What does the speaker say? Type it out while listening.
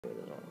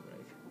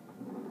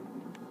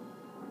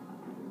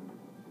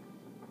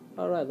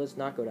Alright, let's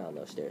not go down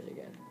those stairs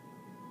again.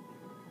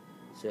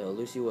 So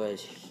Lucy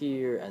was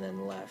here and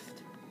then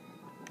left.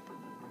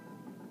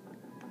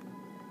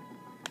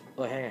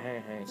 Oh, hang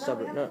on.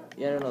 Subroute. No,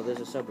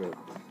 there's a subroute.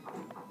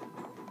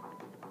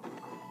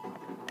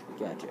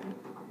 Gotcha.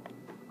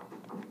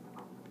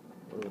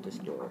 What about this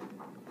door?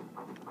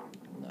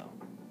 No.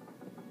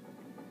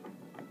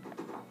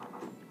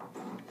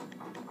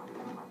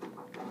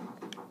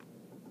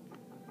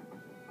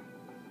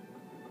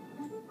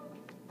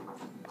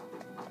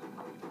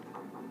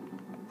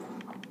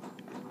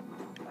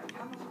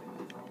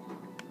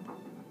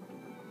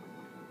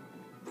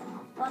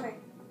 Honor.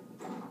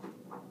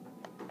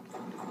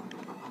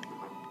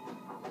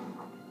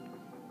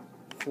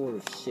 4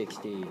 of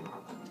 16.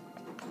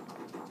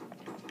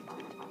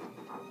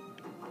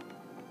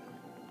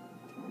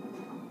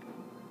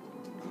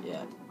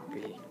 Yeah,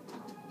 B.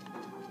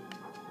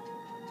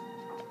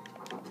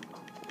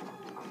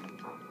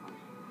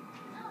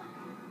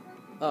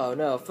 Oh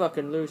no,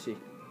 fucking Lucy.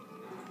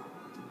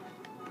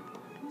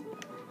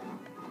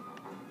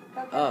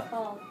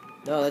 Oh,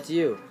 No, that's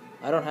you.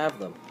 I don't have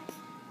them.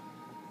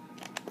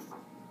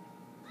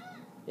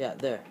 Yeah,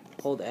 there.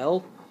 Hold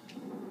L.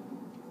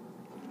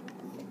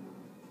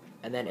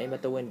 And then aim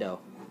at the window.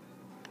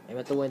 Aim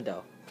at the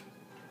window.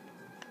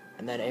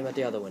 And then aim at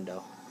the other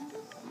window.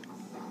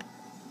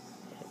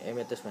 Aim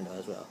at this window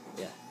as well.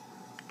 Yeah.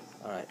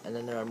 Alright, and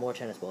then there are more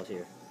tennis balls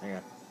here. Hang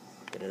on.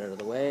 Get it out of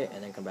the way,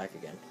 and then come back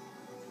again.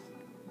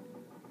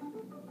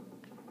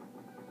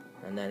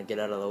 And then get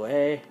out of the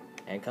way,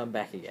 and come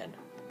back again.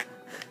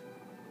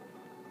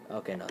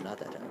 Okay, no, not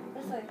that time.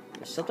 This way.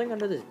 There's something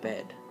under this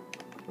bed.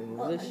 Can we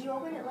move this? You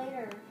open it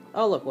later.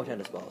 Oh, look, more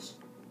tennis balls.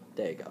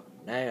 There you go.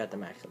 Now you're at the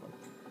maximum.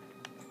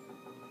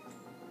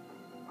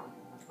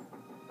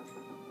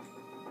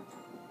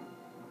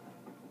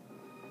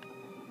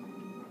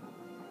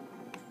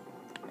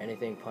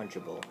 Anything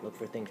punchable. Look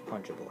for things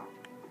punchable.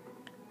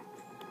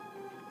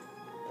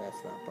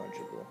 That's not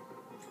punchable.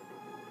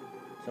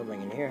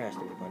 Something in here has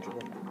to be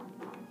punchable.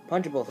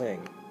 Punchable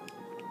thing.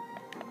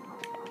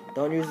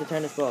 Don't use the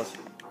tennis balls.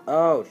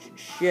 Oh,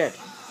 shit.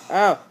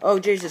 Ow! Oh,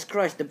 Jesus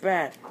Christ, the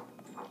bat!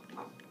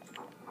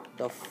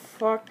 The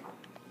fuck?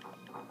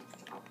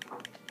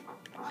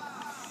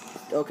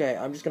 Okay,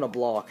 I'm just gonna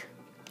block.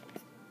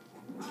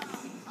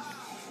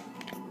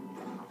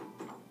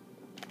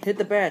 Hit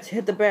the bats,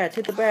 hit the bats,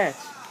 hit the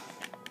bats!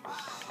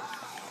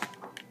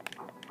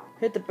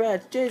 Hit the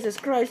bats, Jesus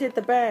Christ, hit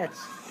the bats!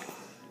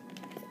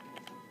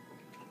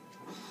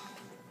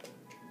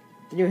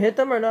 Can you hit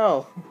them or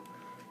no?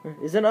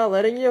 Is it not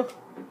letting you?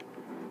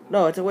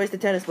 No, it's a waste of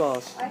tennis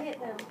balls. I hit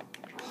them.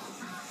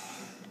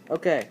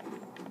 Okay.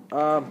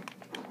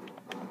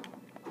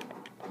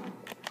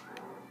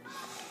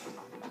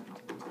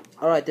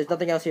 Alright, there's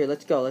nothing else here.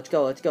 Let's go. Let's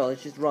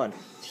just run.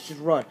 Just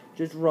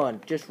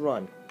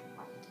run.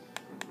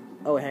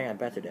 Oh, hang on.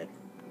 Bats are dead.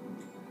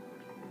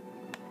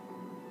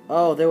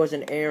 Oh, there was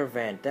an air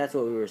vent. That's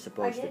what we were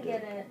supposed to do. I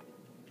did get it.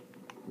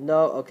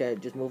 No, okay,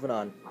 just moving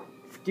on.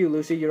 Fuck you,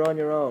 Lucy. You're on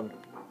your own.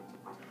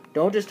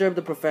 Don't disturb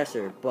the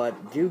professor,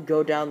 but do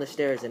go down the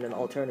stairs in an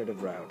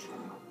alternative route.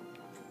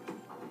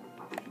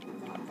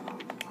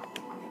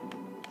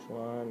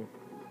 One.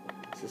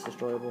 Is this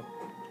destroyable?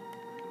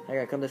 Hang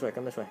on, come this way. It's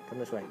going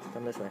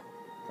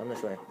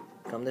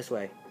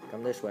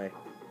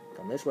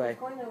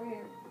over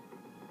here.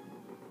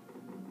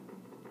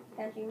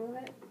 Can't you move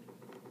it?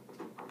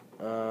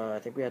 I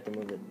think we have to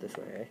move it this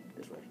way, eh?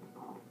 This way.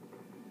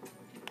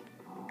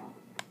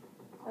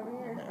 Over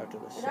here. And out to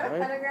the Is side. that a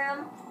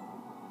pentagram?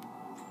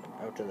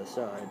 Out to the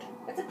side.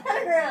 It's a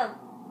pentagram!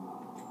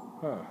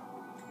 Huh.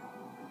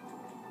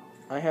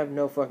 I have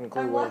no fucking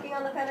clue I'm where... walking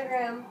on the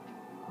pentagram.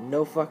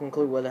 No fucking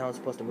clue where the hell I'm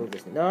supposed to move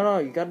this. No,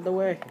 you got in the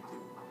way.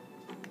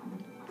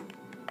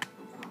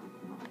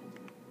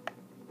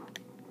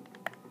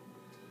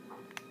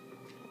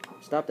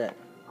 Stop that.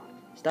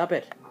 Stop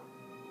it.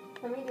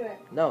 Let me do it.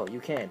 No, you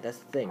can't. That's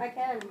the thing. I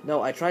can.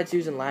 No, I tried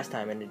Susan last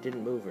time and it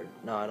didn't move her.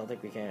 No, I don't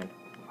think we can.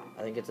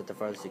 I think it's at the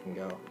farthest it can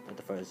go.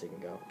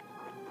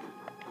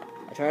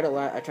 I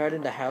tried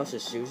in the house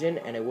as Susan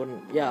and it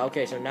wouldn't. Yeah,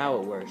 okay, so now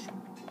it works.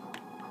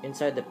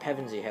 Inside the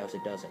Pevensey house,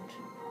 it doesn't.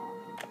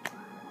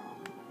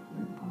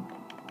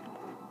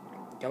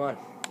 Come on.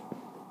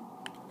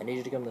 I need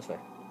you to come this way.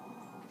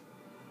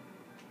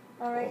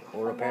 Alright,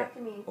 come back to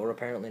me. Or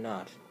apparently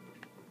not.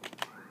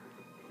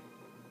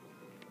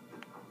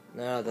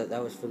 No,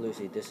 that was for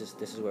Lucy. This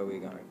is where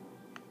we're going.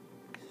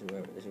 This is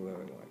where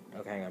we're going.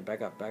 Okay, hang on.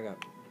 Back up.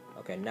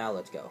 Okay, now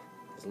let's go.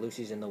 Because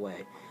Lucy's in the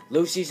way.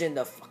 Lucy's in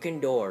the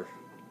fucking door.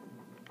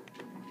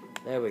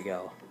 There we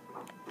go.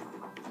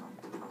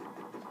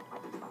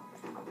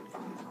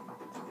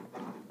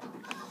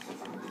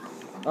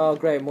 Oh,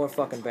 great. More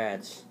fucking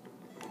bats.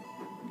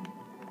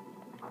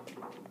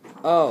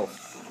 Oh,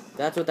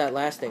 that's what that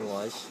last thing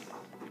was.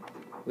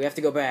 We have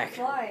to go back.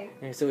 Why?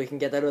 So we can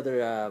get that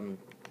other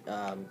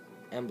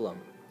emblem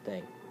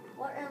thing.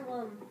 What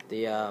emblem?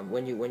 The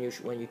when you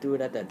threw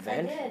it at that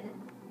vent. I did.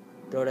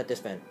 Throw it at this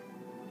vent.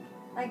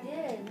 I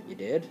did. You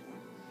did?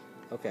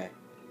 Okay.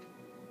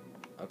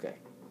 Okay.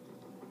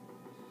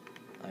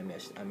 I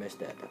missed that. I missed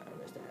that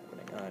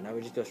happening. Alright, now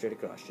we just go straight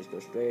across. Just go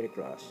straight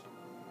across.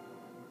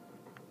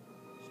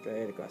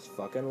 Straight across.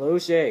 Fucking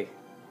Lucy!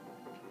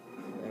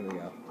 There we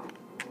go.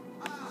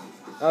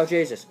 Oh,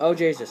 Jesus. Oh,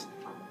 Jesus.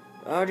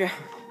 Oh,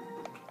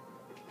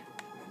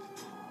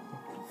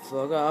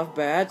 fuck off,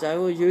 bats. I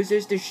will use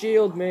this to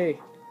shield me.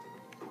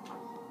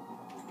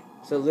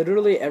 So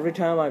literally every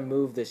time I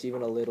move this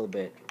even a little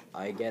bit,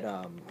 I get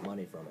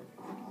money from it.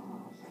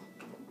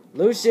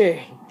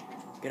 Lucy!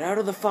 Get out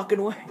of the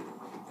fucking way!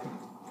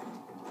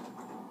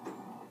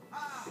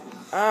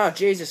 Ah, oh,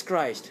 Jesus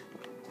Christ.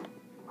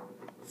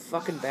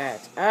 Fucking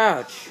bats.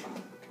 Ouch!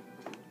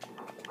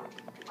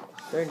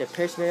 Starting to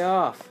piss me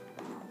off.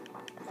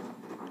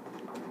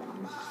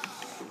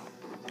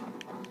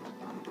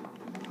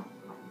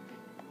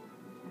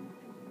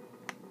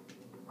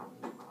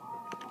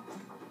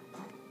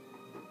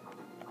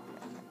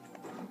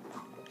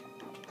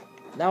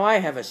 Now I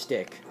have a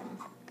stick.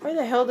 Why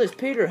the hell does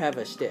Peter have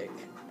a stick?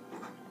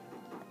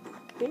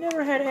 He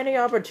never had any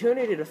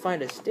opportunity to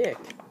find a stick.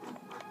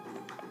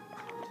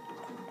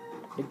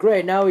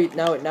 Great, now he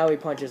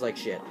punches like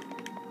shit.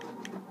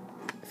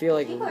 I feel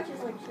like he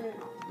punches like shit.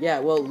 Yeah,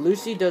 well,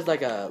 Lucy does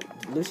like a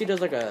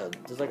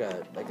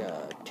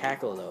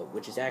tackle though,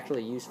 which is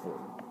actually useful.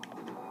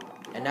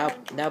 And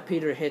now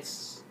Peter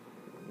hits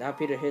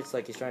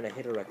like he's trying to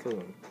hit a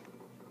raccoon,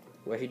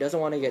 where he doesn't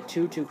want to get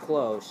too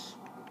close,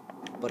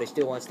 but he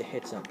still wants to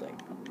hit something.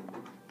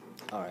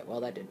 All right,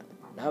 well that did nothing.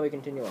 Now we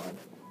continue on.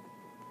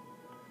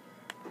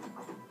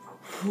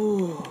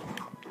 Whew.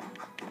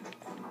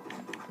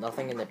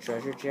 Nothing in the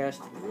treasure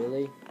chest,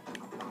 really?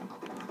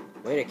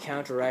 Way to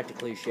counteract a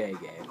cliche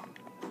game.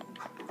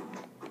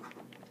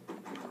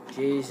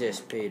 Jesus,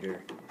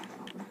 Peter.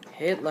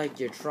 Hit like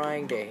you're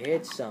trying to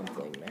hit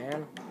something,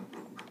 man.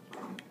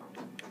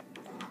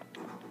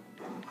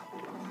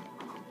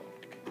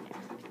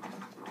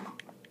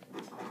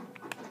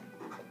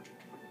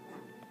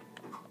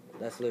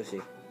 That's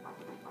Lucy.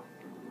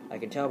 I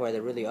can tell by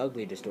the really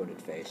ugly,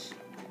 distorted face.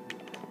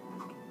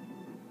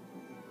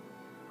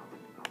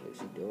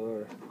 Lucy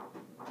door.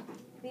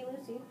 Be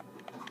Lucy.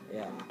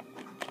 Yeah.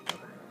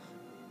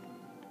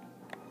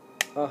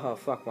 Oh,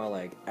 fuck my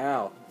leg.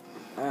 Ow.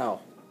 Ow.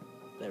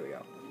 There we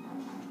go.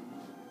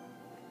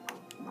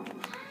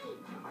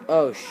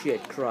 Oh,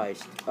 shit,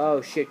 Christ.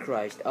 Oh, shit,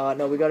 Christ.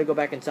 No, we gotta go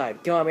back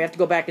inside. Come on, we have to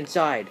go back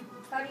inside.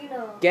 How do you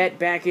know? Get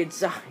back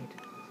inside.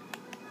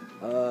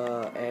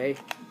 A.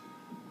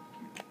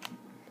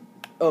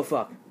 Oh,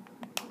 fuck.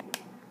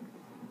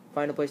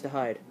 Find a place to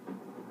hide.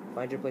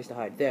 Find your place to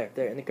hide. There,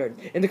 in the curtain.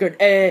 In the curtain.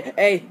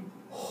 Hey.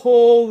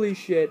 Holy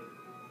shit.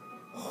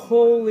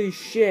 Holy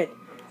shit.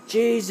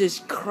 Jesus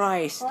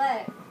Christ.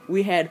 What?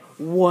 We had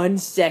 1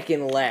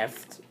 second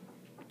left.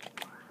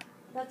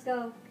 Let's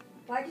go.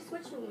 Why'd you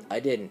switch me? I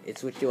didn't. It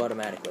switched you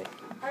automatically.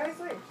 How do I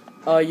switch?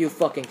 Are you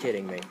fucking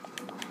kidding me?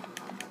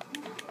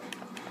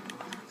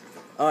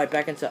 Alright,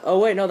 back inside. Oh,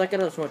 wait, no, that got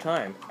us more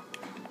time.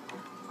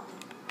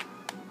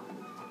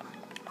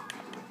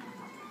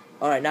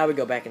 Alright, now we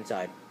go back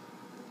inside.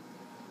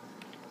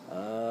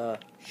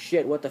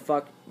 Shit, what the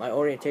fuck? My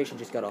orientation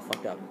just got all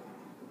fucked up.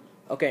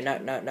 Okay, now,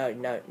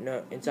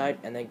 inside,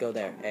 and then go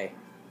there. Hey.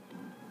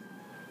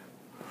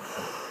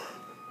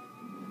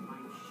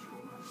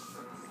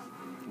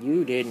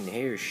 You didn't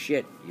hear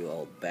shit, you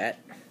old bat.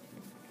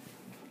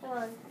 Come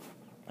on.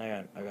 Hang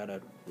on, I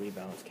gotta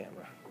rebalance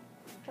camera.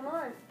 Come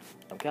on.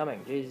 I'm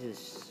coming,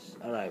 Jesus.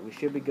 Alright, we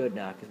should be good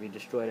now, because we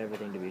destroyed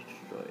everything to be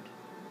destroyed.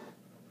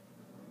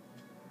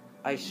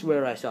 I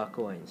swear I saw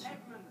coins.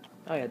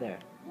 Oh yeah, there.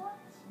 What?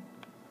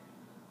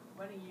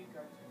 When are you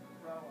going to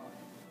grow up?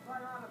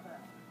 Climb out of there.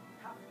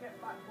 Have to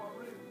get back to our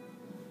room.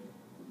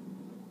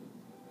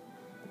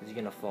 Is he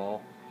gonna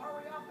fall?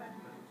 Hurry up,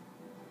 Edmund.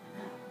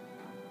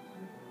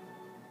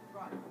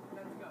 Right,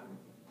 let's go.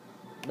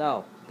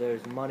 No,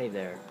 there's money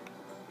there.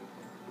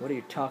 What are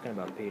you talking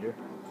about, Peter?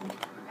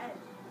 Ed,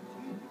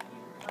 do you think you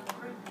can climb the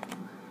room?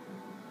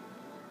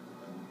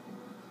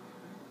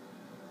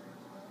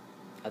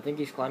 I think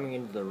he's climbing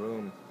into the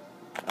room.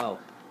 Oh.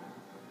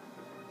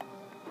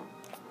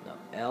 No,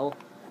 L.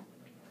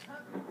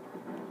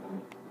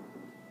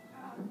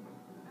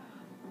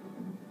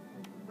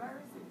 Where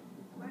is he?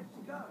 Where'd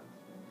you go?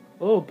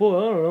 Oh boy, I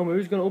don't know. Maybe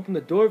he's gonna open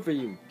the door for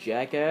you,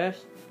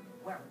 jackass.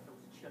 Where have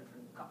those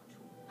children got to?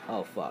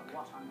 Oh fuck.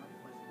 What on earth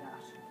was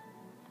that?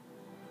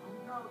 Oh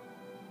no!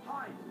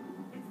 Hide!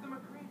 It's the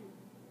McCready.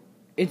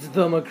 It's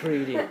the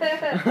McCready.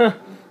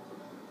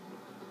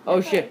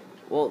 Oh shit.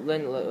 Well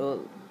then.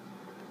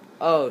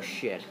 Oh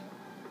shit.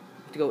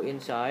 Have to go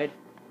inside.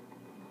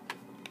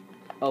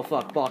 Oh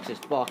fuck. Boxes.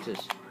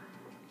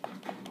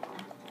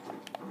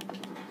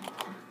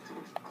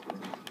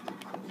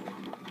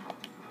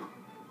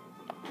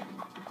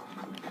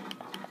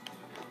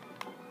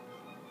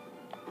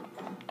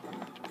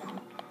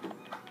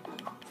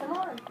 Come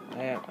on.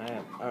 I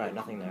am. Alright,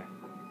 nothing there.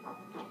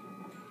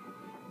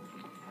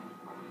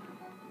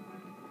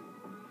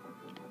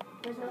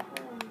 There's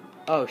nothing.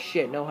 Oh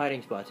shit, no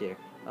hiding spots here.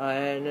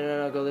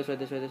 No, go this way.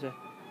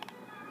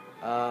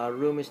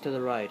 Room is to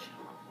the right.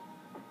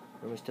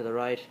 Room is to the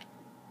right.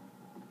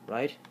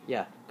 Right?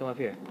 Yeah, come up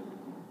here.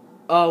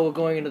 Oh, we're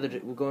going into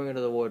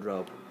the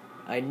wardrobe.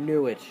 I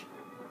knew it.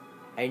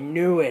 I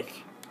knew it.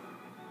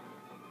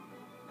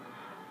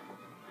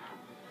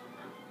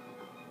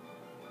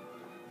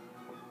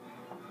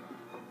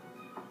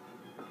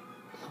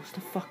 Close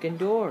the fucking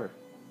door.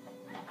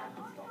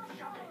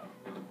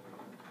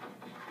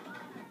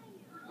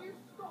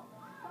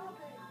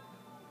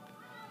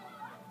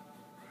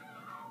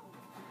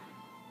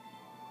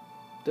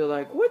 They're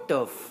like, what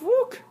the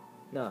fuck?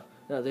 No,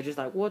 they're just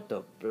like, what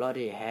the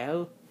bloody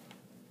hell?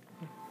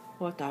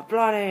 What the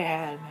bloody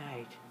hell,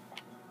 mate?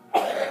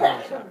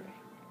 Oh,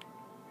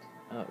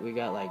 sorry. We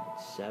got like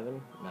 7?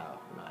 No,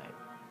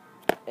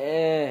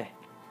 9.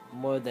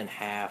 More than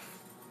half.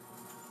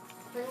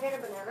 Can I get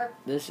a banana?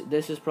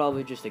 This is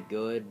probably just a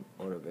good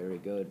or a very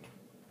good.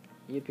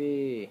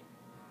 Yippee.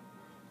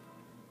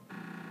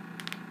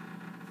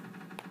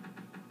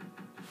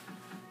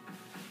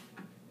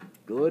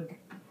 Good.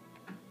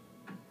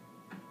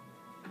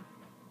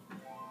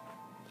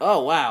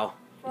 Oh, wow.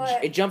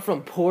 What? It jumped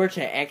from poor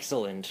to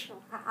excellent.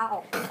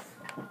 Ow.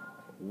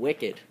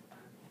 Wicked.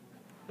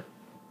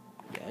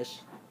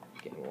 Yes.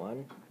 Getting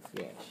 1.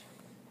 Yes.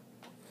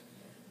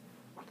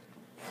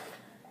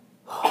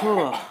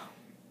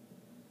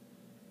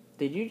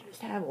 Did you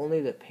just have only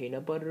the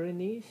peanut butter in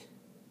these?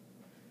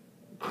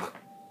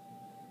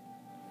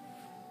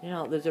 You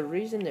know, there's a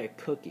reason they're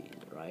cookies,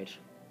 right?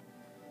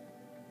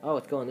 Oh,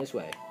 it's going this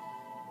way.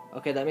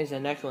 Okay, that means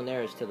the next one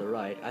there is to the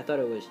right. I thought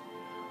it was...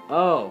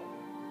 Oh!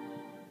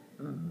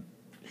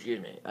 Excuse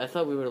me. I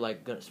thought we were,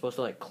 like, supposed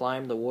to, like,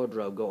 climb the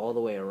wardrobe, go all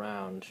the way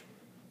around.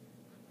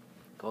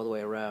 Go all the way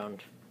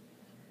around.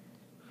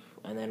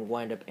 And then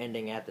wind up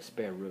ending at the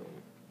spare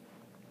room.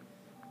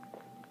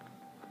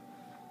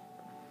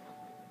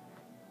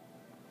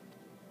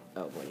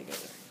 Oh, what do you got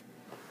there?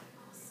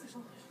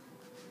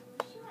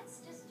 She wants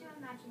just your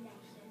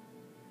imagination.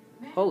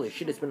 Holy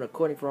shit, it's been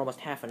recording for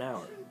almost half an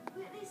hour.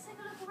 Will at least take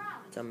a look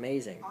around? It's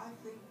amazing. I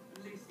think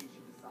Lucy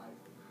should decide.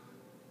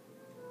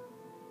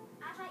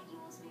 I'd like you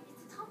all to move it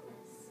to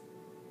Thomas.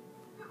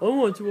 I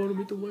want to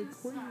meet the White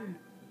Queen.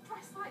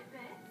 Dressed like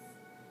this?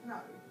 No.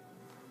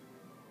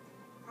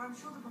 But I'm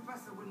sure the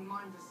professor wouldn't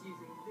mind us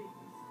using these.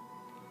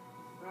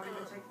 We're not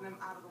even taking them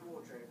out of the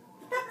wardrobe.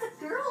 That's a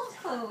girl's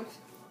coat.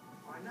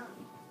 I know.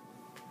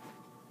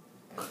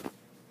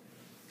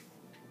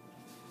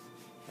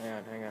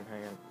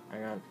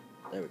 Hang on.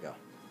 There we go.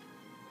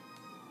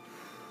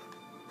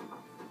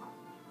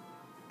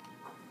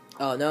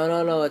 Oh,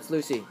 no, it's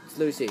Lucy. It's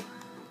Lucy.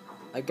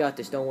 I got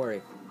this, don't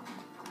worry.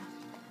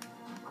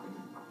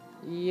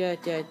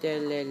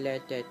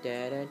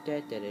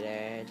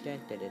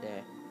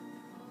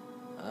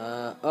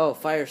 Oh,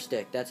 Fire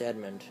Stick. That's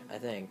Edmund, I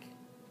think.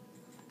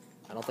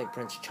 I don't think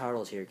Prince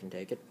Charles here can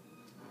take it.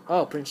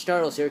 Oh, Prince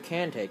Charles here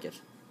can take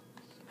it.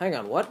 Hang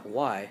on, what?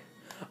 Why?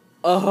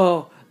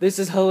 Oh, this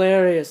is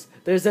hilarious.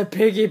 There's a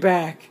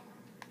piggyback.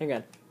 Hang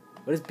on.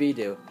 What does B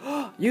do?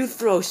 You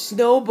throw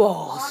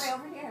snowballs. On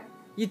over here.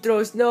 You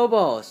throw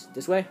snowballs.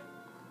 This way?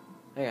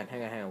 Hang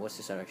on. What's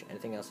this direction?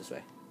 Anything else this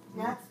way?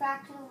 That's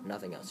back to...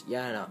 Nothing else.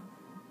 Yeah, I know.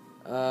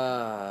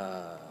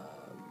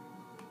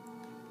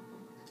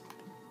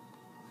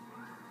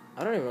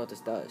 I don't even know what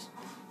this does.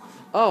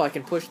 Oh, I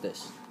can push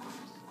this.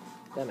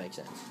 That makes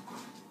sense.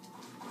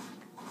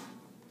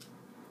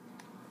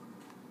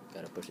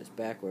 Gotta push this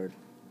backward.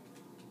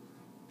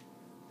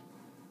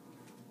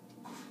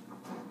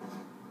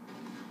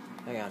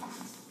 Hang on.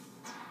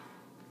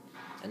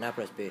 And now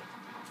press B.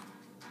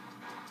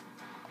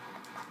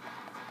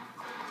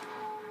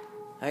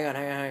 Hang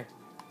on.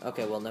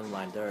 Okay, well, never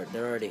mind. They're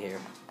already here.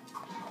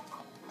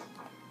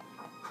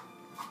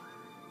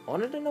 I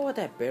wanted to know what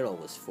that barrel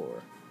was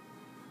for.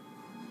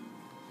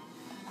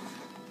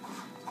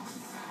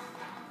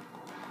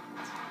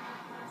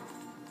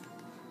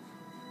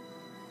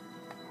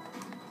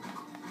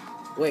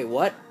 Wait,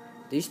 what?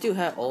 These two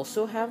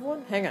also have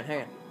one? Hang on.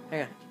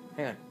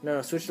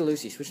 No, switch to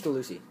Lucy.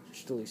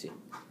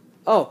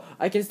 Oh,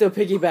 I can still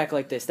piggyback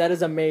like this. That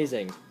is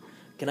amazing.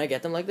 Can I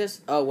get them like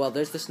this? Oh, well,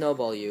 there's the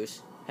snowball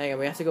use. Hang on,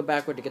 we have to go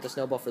backward to get the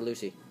snowball for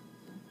Lucy.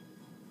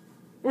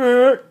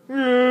 I'm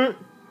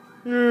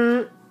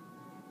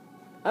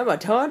a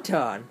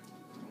tauntaun.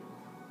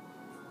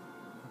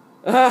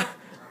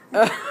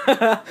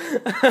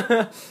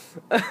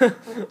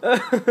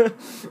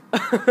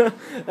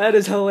 That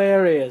is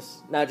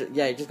hilarious. Now,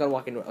 yeah, you just gotta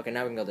walk in. Okay,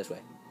 now we can go this way.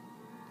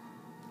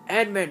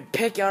 Edmund,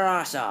 pick your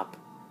ass up.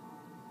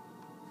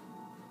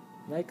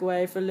 Make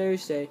way for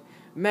Lucy.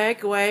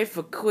 Make way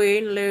for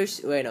Queen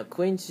Lucy. Wait, no,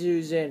 Queen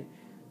Susan,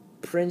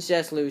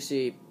 Princess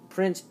Lucy,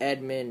 Prince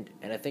Edmund,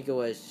 and I think it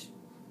was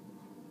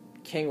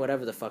King,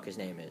 whatever the fuck his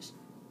name is.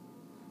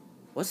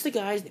 What's the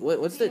guy's?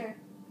 What's Peter.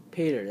 the?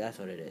 Peter. That's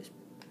what it is.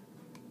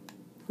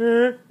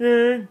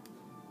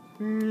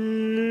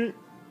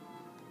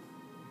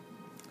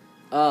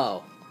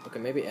 Oh, okay,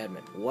 maybe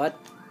Edmund. What?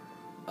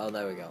 Oh,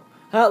 there we go.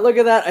 Look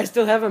at that. I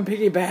still haven't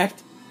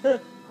piggybacked. I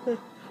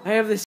have this